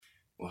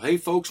Well, hey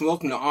folks,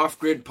 welcome to Off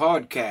Grid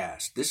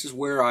Podcast. This is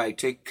where I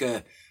take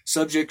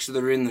subjects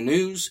that are in the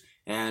news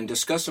and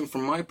discuss them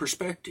from my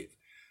perspective.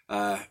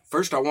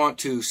 First, I want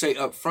to say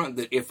up front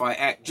that if I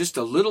act just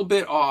a little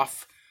bit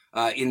off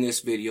in this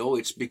video,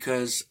 it's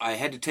because I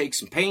had to take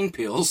some pain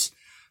pills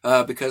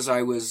because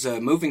I was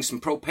moving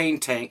some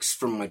propane tanks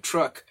from my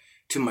truck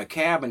to my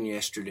cabin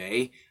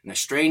yesterday, and I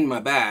strained my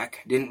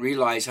back, didn't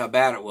realize how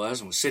bad it was,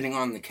 and was sitting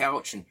on the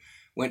couch and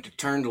went to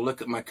turn to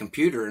look at my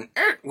computer and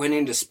went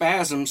into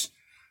spasms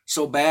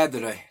so bad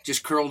that I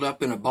just curled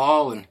up in a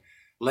ball and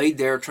laid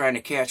there trying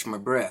to catch my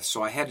breath.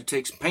 So I had to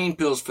take some pain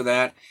pills for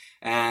that,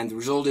 and the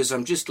result is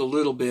I'm just a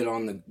little bit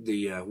on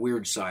the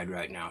weird side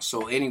right now.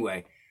 So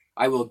anyway,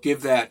 I will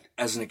give that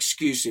as an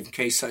excuse in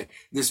case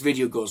this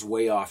video goes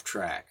way off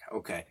track.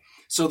 Okay,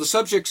 so the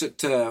subjects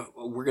that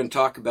we're going to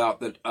talk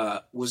about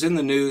that was in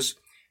the news,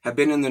 have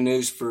been in the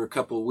news for a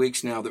couple of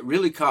weeks now, that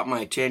really caught my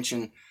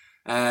attention,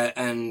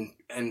 and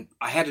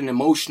I had an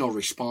emotional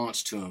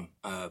response to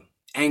them.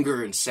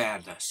 Anger and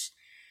sadness.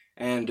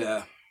 And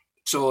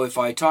so if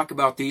I talk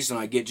about these and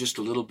I get just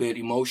a little bit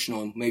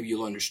emotional, maybe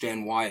you'll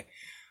understand why,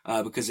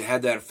 because it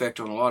had that effect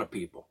on a lot of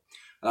people.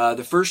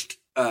 The first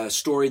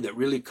story that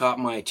really caught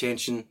my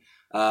attention,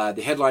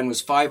 the headline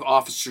was 5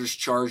 officers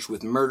charged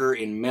with murder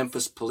in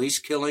Memphis police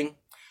killing.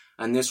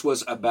 And this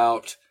was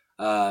about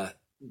now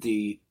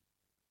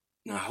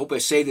I hope I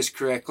say this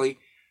correctly,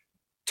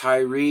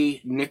 Tyre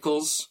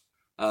Nichols,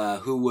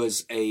 who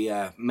was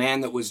a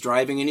man that was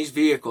driving in his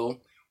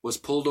vehicle, was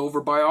pulled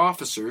over by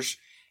officers,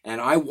 and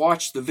I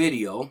watched the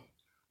video.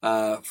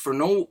 For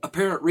no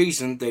apparent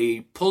reason,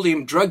 they pulled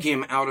him, drug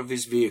him out of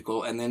his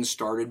vehicle, and then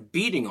started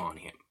beating on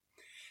him.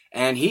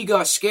 And he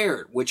got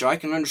scared, which I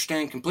can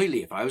understand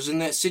completely. If I was in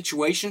that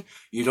situation,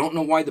 you don't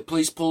know why the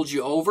police pulled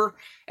you over,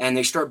 and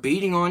they start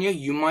beating on you,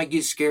 you might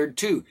get scared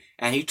too.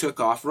 And he took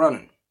off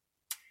running.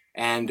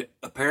 And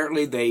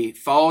apparently they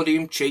followed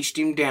him, chased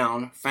him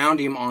down, found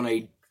him on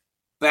a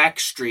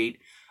back street,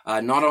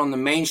 not on the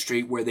main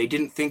street, where they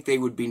didn't think they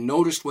would be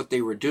noticed what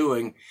they were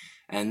doing,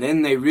 and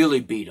then they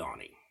really beat on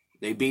him.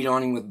 They beat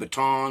on him with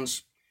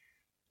batons.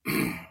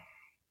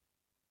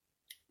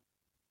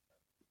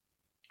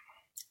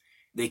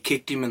 They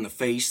kicked him in the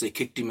face, they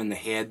kicked him in the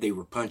head, they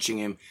were punching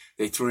him,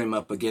 they threw him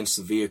up against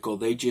the vehicle.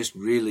 They just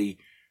really,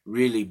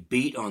 really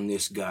beat on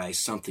this guy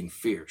something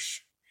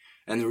fierce.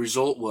 And the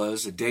result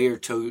was, a day or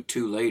two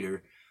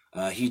later,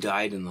 he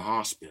died in the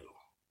hospital.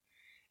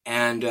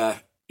 And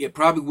it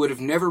probably would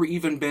have never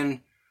even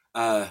been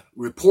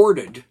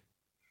reported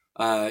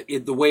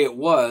the way it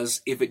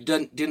was if it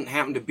didn't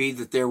happen to be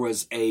that there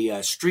was a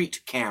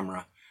street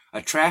camera,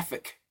 a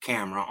traffic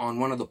camera on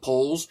one of the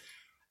poles,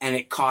 and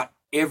it caught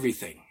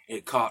everything.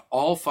 It caught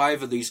all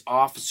 5 of these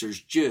officers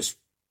just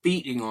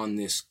beating on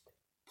this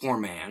poor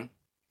man.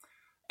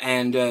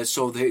 And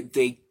so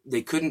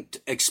they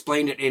couldn't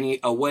explain it any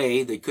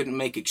away. They couldn't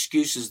make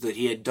excuses that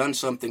he had done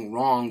something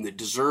wrong that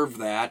deserved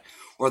that,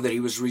 or that he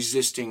was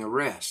resisting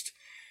arrest.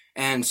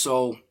 And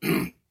so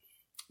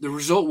the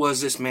result was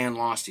this man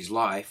lost his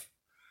life,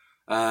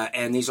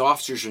 and these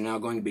officers are now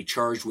going to be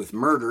charged with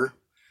murder.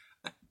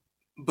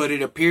 But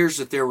it appears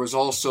that there was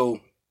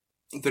also,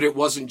 that it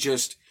wasn't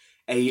just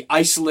a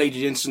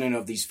isolated incident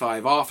of these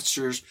 5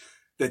 officers,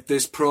 that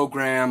this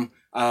program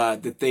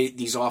that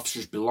these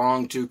officers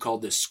belonged to,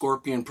 called the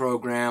Scorpion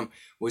program,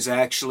 was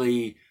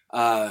actually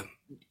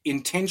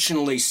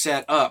intentionally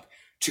set up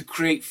to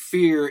create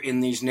fear in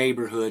these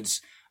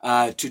neighborhoods,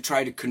 to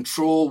try to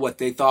control what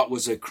they thought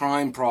was a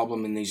crime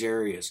problem in these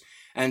areas.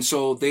 And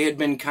so they had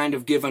been kind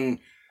of given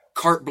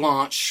carte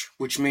blanche,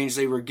 which means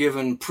they were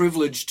given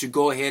privilege to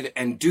go ahead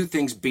and do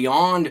things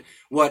beyond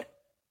what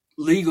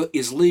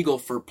is legal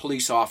for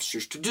police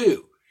officers to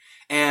do.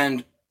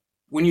 And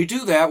when you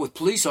do that with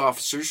police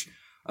officers,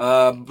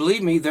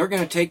 believe me, they're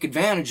going to take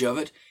advantage of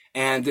it,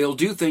 and they'll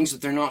do things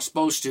that they're not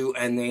supposed to,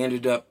 and they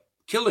ended up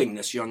killing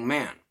this young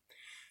man.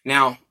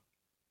 Now,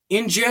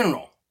 in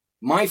general,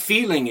 my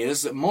feeling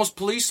is that most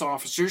police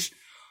officers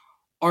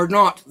are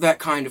not that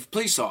kind of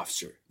police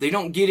officer. They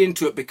don't get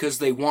into it because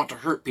they want to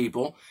hurt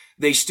people.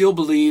 They still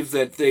believe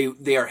that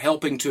they are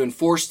helping to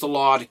enforce the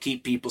law to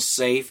keep people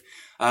safe.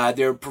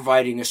 They're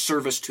providing a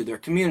service to their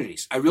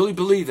communities. I really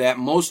believe that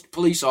most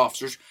police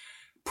officers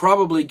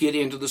probably get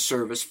into the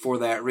service for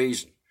that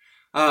reason.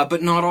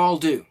 But not all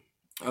do,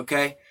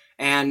 okay?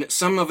 And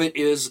some of it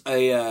is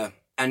a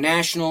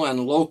national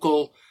and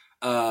local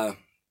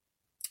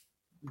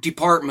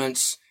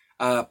departments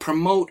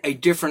promote a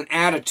different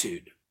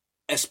attitude,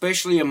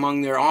 especially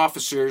among their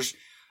officers,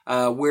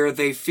 where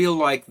they feel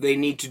like they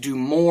need to do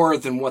more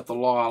than what the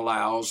law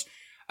allows,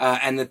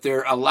 and that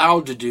they're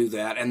allowed to do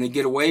that, and they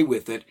get away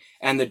with it,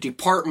 and the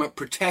department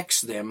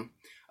protects them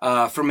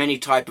from any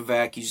type of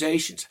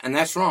accusations. And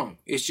that's wrong.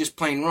 It's just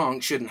plain wrong.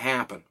 It shouldn't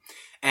happen.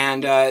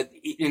 And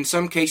in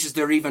some cases,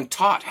 they're even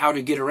taught how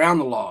to get around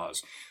the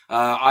laws.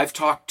 I've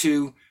talked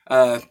to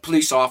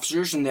police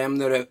officers and them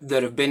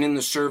that have been in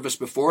the service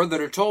before that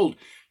are told,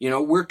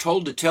 we're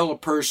told to tell a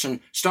person,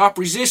 stop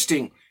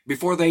resisting,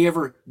 before they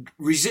ever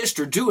resist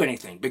or do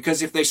anything.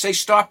 Because if they say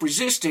stop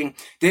resisting,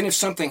 then if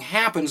something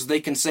happens, they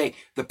can say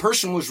the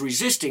person was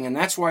resisting and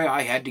that's why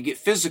I had to get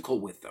physical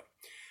with them.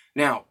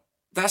 Now,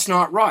 that's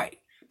not right.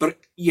 But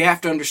you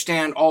have to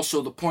understand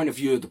also the point of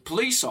view of the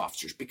police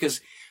officers, because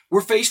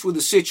we're faced with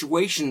a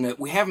situation that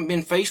we haven't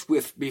been faced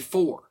with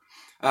before.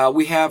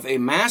 We have a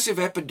massive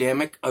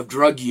epidemic of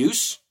drug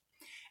use,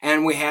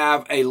 and we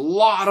have a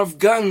lot of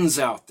guns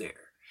out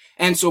there.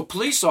 And so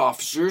police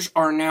officers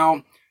are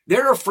now,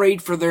 they're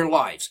afraid for their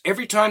lives.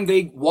 Every time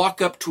they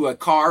walk up to a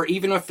car,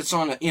 even if it's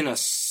in a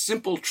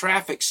simple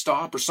traffic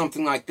stop or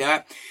something like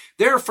that,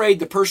 they're afraid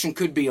the person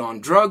could be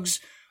on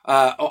drugs,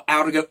 out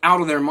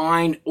of their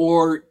mind,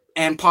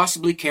 and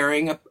possibly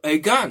carrying a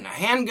gun, a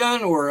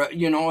handgun, or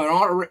an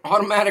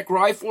automatic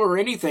rifle or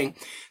anything.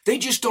 They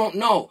just don't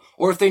know.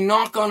 Or if they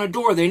knock on a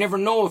door, they never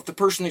know if the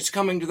person that's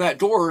coming to that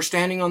door or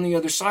standing on the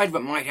other side of it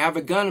might have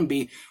a gun and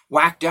be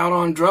whacked out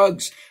on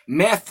drugs.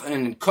 Meth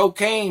and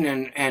cocaine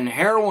and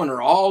heroin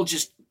are all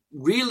just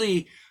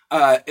really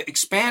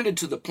expanded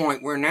to the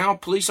point where now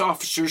police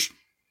officers,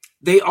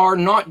 they are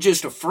not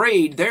just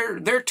afraid,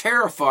 they're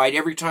terrified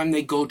every time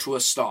they go to a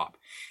stop.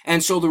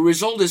 And so the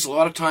result is a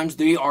lot of times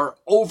they are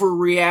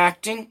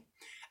overreacting,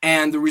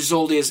 and the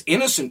result is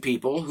innocent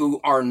people who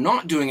are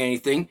not doing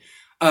anything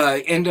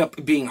end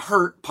up being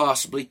hurt,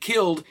 possibly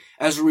killed,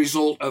 as a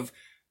result of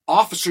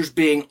officers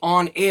being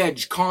on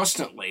edge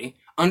constantly,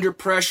 under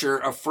pressure,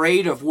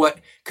 afraid of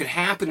what could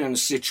happen in a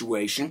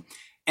situation,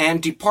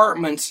 and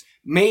departments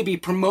maybe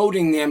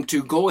promoting them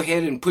to go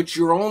ahead and put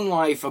your own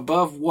life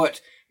above what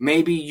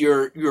maybe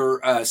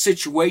your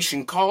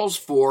situation calls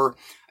for,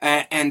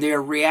 and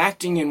they're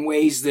reacting in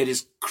ways that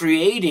is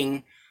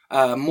creating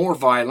more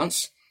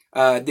violence.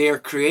 They're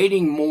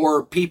creating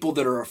more people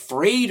that are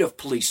afraid of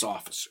police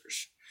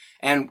officers.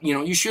 And,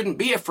 you shouldn't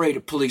be afraid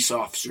of police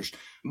officers.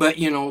 But,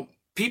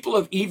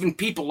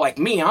 people like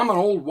me, I'm an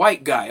old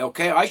white guy,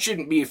 okay? I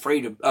shouldn't be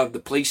afraid of the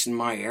police in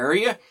my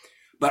area.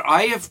 But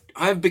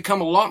I've become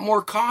a lot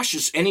more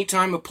cautious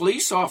anytime a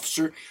police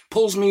officer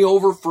pulls me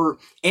over for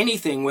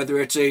anything, whether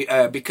it's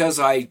because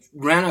I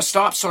ran a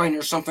stop sign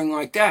or something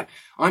like that.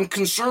 I'm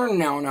concerned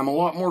now, and I'm a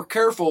lot more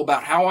careful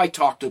about how I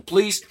talk to the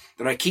police,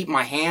 that I keep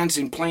my hands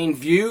in plain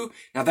view.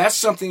 Now, that's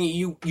something that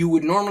you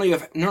would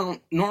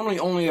normally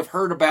only have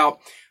heard about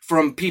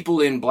from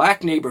people in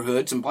black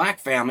neighborhoods and black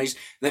families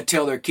that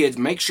tell their kids,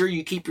 make sure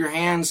you keep your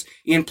hands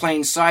in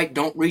plain sight.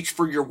 Don't reach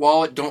for your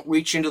wallet. Don't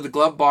reach into the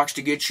glove box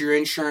to get your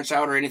insurance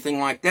out or anything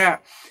like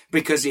that,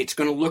 because it's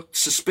going to look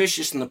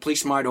suspicious and the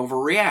police might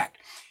overreact.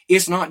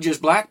 It's not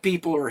just black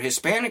people or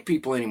Hispanic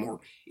people anymore.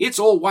 It's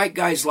old white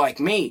guys like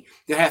me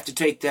that have to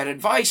take that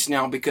advice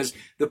now, because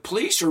the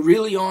police are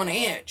really on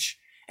edge.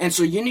 And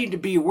so you need to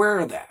be aware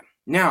of that.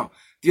 Now,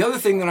 the other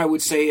thing that I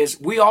would say is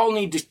we all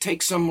need to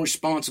take some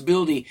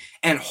responsibility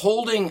and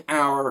holding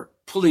our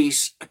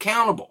police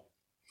accountable.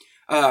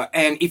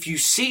 And if you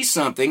see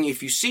something,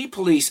 if you see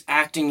police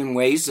acting in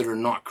ways that are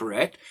not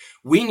correct,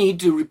 we need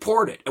to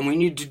report it and we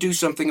need to do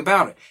something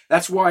about it.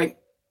 That's why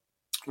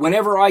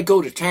whenever I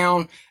go to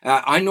town,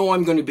 I know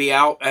I'm going to be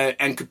out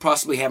and could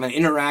possibly have an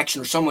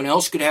interaction, or someone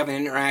else could have an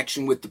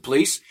interaction with the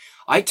police.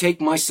 I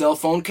take my cell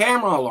phone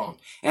camera along,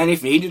 and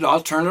if needed,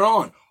 I'll turn it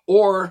on.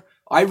 Or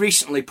I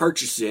recently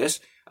purchased this.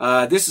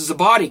 This is a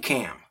body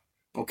cam,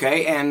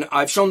 okay? And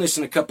I've shown this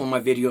in a couple of my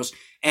videos.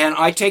 And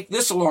I take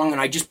this along and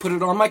I just put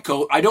it on my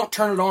coat. I don't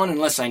turn it on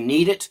unless I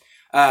need it.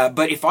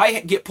 But if I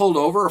get pulled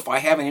over, if I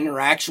have an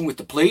interaction with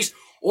the police,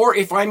 or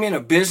if I'm in a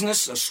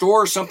business, a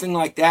store or something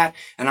like that,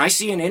 and I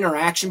see an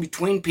interaction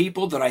between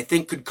people that I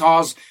think could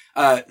cause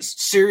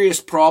serious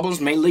problems,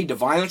 may lead to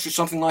violence or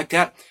something like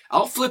that,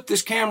 I'll flip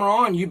this camera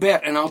on, you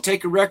bet, and I'll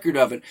take a record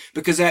of it,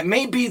 because that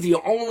may be the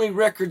only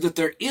record that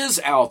there is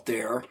out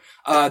there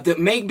that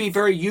may be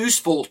very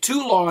useful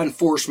to law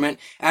enforcement,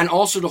 and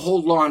also to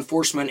hold law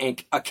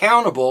enforcement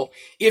accountable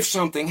if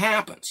something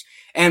happens.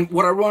 And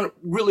what I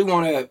really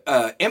want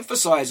to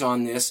emphasize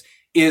on this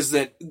is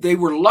that they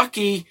were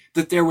lucky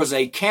that there was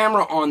a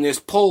camera on this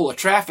pole, a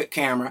traffic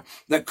camera,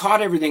 that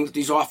caught everything that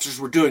these officers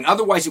were doing.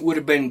 Otherwise, it would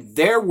have been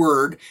their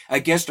word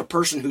against a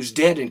person who's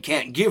dead and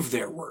can't give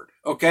their word,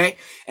 okay?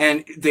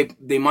 And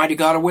they might have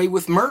got away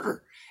with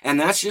murder. And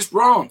that's just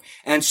wrong.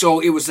 And so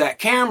it was that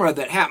camera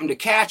that happened to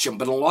catch them.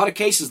 But in a lot of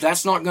cases,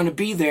 that's not going to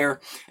be there.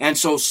 And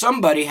so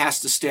somebody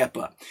has to step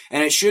up.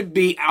 And it should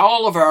be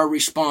all of our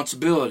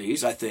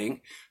responsibilities, I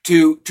think,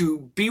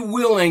 to be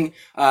willing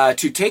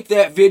to take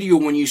that video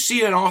when you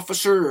see an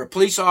officer or a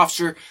police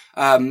officer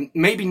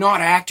maybe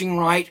not acting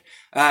right.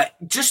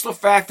 Just the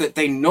fact that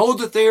they know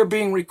that they are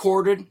being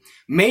recorded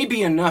may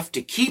be enough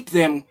to keep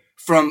them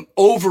from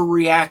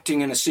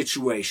overreacting in a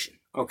situation.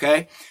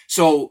 Okay?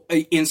 So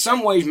in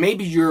some ways,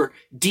 maybe you're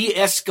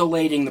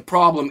de-escalating the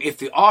problem if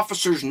the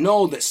officers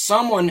know that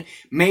someone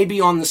maybe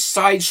on the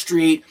side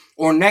street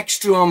or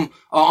next to them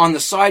on the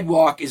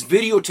sidewalk is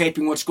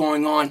videotaping what's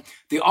going on.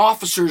 The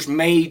officers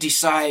may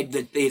decide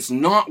that it's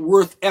not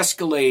worth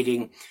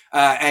escalating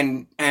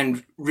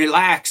and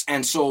relax,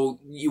 and so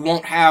you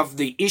won't have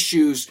the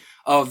issues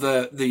of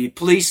the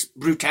police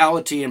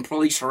brutality and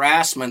police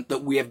harassment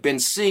that we have been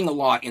seeing a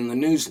lot in the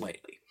news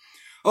lately.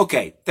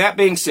 Okay, that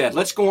being said,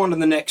 let's go on to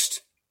the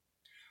next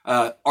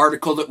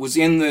article that was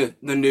in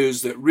the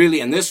news that really,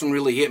 and this one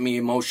really hit me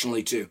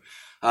emotionally too.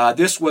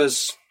 This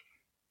was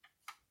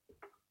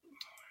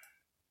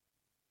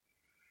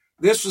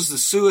the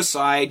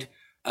suicide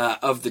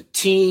of the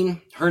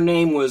teen. Her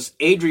name was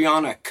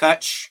Adriana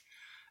Kuch,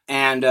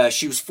 and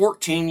she was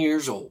 14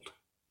 years old.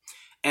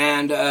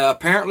 And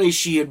apparently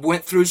she had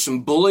went through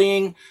some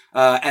bullying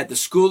at the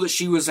school that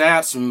she was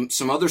at.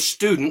 Some other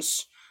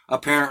students,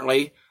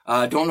 apparently.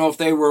 Don't know if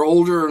they were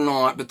older or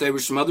not, but there were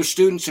some other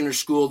students in her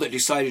school that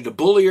decided to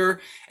bully her,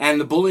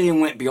 and the bullying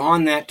went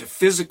beyond that to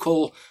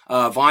physical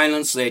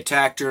violence. They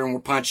attacked her and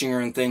were punching her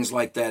and things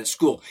like that at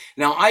school.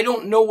 Now, I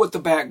don't know what the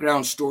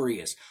background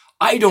story is.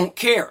 I don't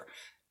care.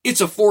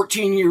 It's a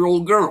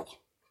 14-year-old girl.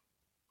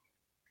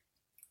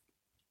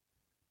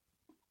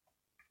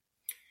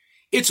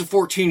 It's a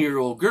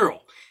 14-year-old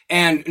girl.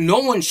 And no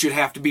one should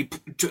have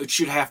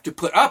to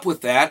put up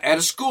with that at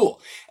a school.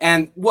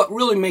 And what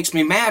really makes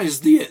me mad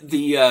is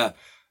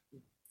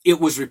it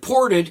was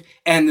reported,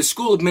 and the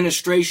school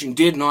administration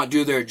did not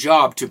do their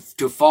job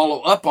to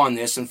follow up on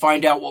this and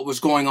find out what was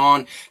going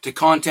on, to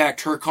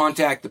contact her,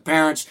 contact the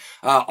parents,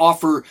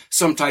 offer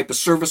some type of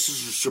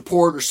services or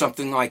support or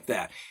something like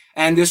that.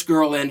 And this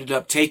girl ended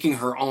up taking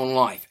her own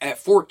life at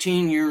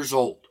 14 years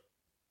old.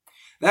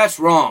 That's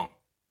wrong.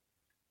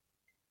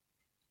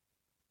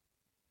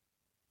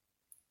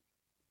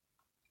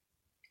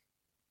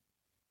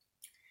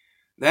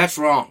 That's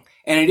wrong.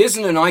 And it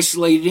isn't an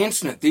isolated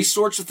incident. These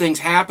sorts of things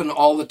happen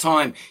all the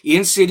time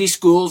in city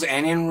schools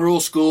and in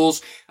rural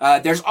schools.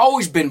 There's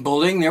always been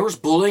bullying. There was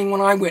bullying when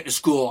I went to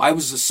school. I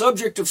was the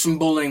subject of some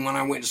bullying when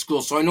I went to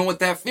school, so I know what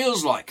that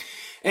feels like.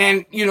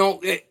 And, you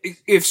know,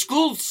 if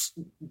school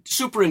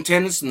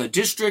superintendents and the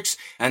districts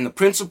and the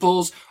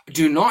principals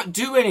do not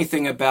do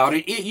anything about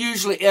it, it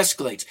usually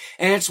escalates.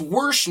 And it's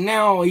worse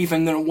now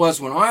even than it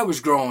was when I was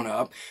growing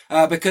up,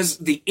 because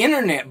the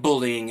internet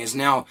bullying is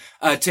now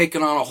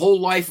taken on a whole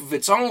life of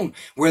its own,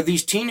 where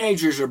these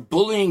teenagers are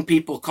bullying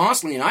people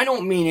constantly. And I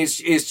don't mean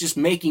it's just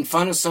making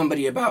fun of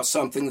somebody about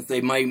something that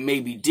they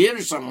maybe did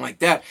or something like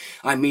that.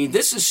 I mean,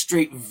 this is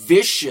straight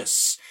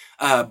vicious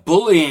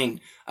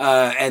bullying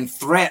and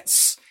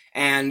threats.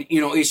 And, you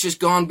know, it's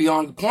just gone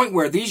beyond the point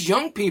where these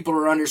young people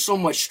are under so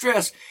much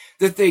stress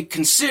that they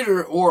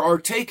consider or are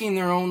taking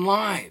their own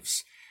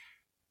lives.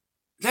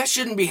 That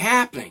shouldn't be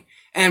happening.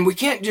 And we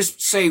can't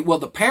just say, well,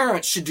 the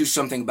parents should do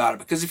something about it.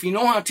 Because if you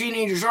know how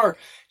teenagers are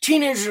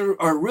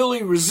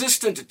really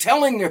resistant to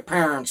telling their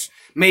parents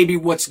maybe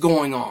what's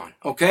going on,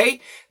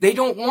 okay? They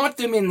don't want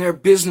them in their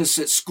business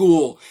at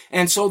school,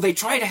 and so they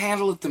try to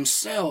handle it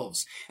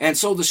themselves. And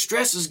so the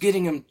stress is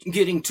getting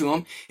to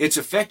them. It's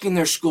affecting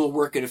their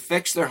schoolwork. It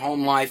affects their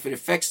home life. It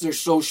affects their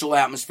social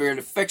atmosphere. It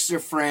affects their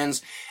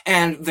friends,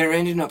 and they're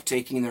ending up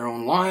taking their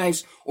own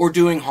lives or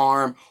doing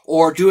harm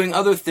or doing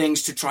other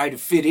things to try to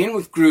fit in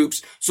with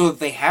groups so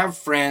that they have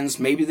friends.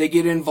 Maybe they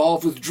get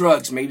involved with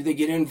drugs. Maybe they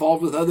get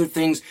involved with other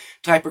things,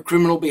 type of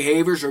criminal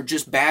behaviors or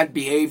just bad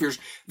behaviors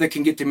that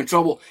can get them in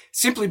trouble,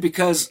 simply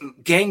because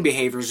gang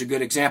behavior is a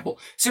good example,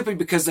 simply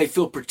because they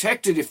feel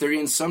protected if they're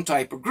in some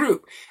type of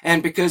group,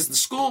 and because the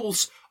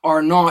schools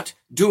are not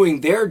doing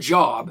their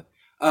job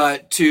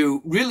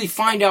to really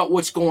find out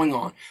what's going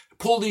on.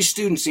 Pull these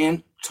students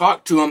in,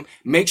 talk to them,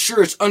 make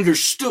sure it's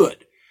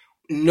understood.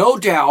 No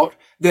doubt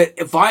that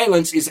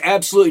violence is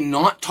absolutely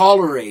not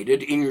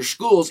tolerated in your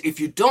schools. If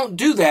you don't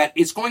do that,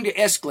 it's going to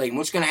escalate. And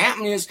what's going to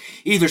happen is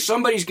either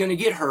somebody's going to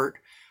get hurt,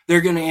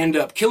 they're going to end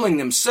up killing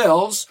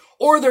themselves,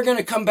 or they're going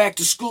to come back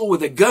to school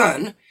with a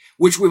gun,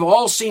 which we've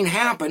all seen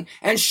happen,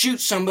 and shoot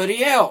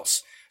somebody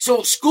else.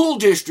 So school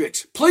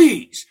districts,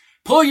 please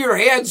pull your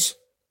heads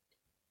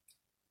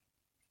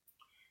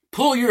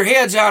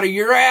out of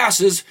your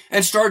asses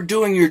and start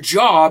doing your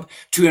job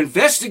to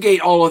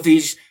investigate all of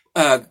these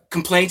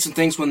complaints and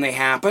things when they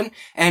happen,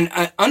 and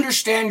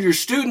understand your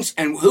students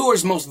and who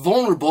is most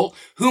vulnerable,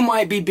 who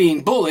might be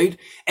being bullied,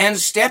 and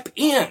step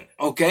in,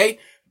 okay?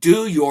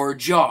 Do your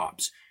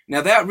jobs.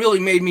 Now that really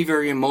made me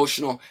very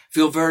emotional,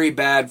 feel very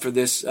bad for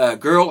this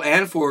girl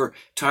and for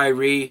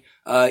Tyre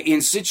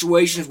in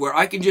situations where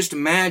I can just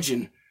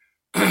imagine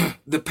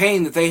the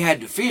pain that they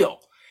had to feel.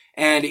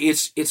 And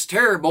it's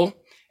terrible.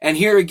 And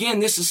here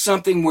again, this is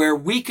something where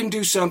we can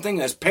do something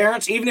as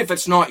parents, even if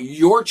it's not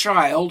your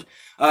child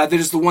that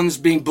is the one that's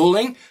being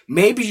bullied.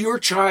 Maybe your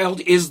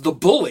child is the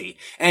bully,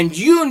 and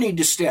you need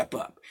to step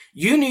up.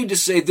 You need to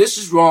say, this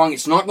is wrong.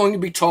 It's not going to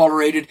be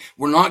tolerated.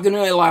 We're not going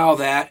to allow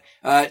that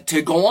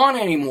to go on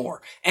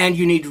anymore. And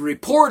you need to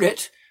report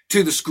it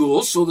to the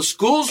schools so the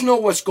schools know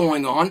what's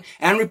going on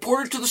and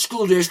report it to the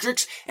school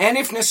districts, and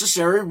if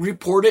necessary,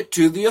 report it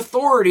to the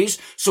authorities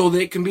so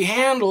that it can be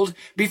handled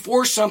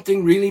before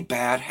something really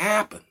bad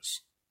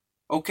happens.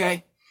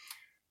 Okay?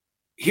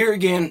 Here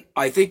again,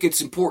 I think it's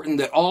important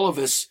that all of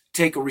us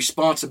take a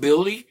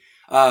responsibility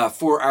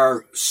for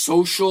our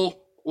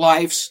social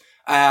lives,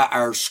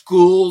 our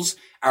schools,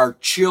 our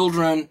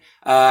children,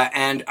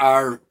 and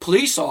our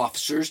police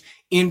officers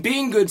in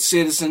being good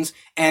citizens,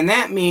 and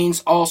that means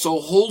also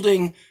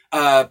holding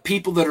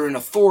people that are in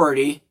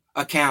authority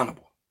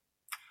accountable.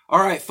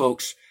 All right,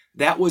 folks,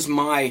 that was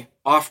my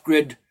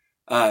off-grid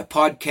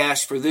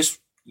podcast for this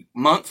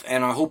month,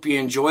 and I hope you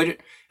enjoyed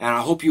it. And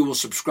I hope you will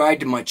subscribe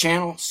to my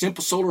channel,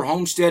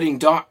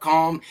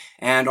 simplesolarhomesteading.com,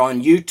 and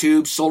on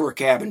YouTube, Solar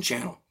Cabin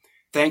channel.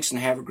 Thanks and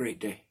have a great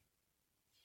day.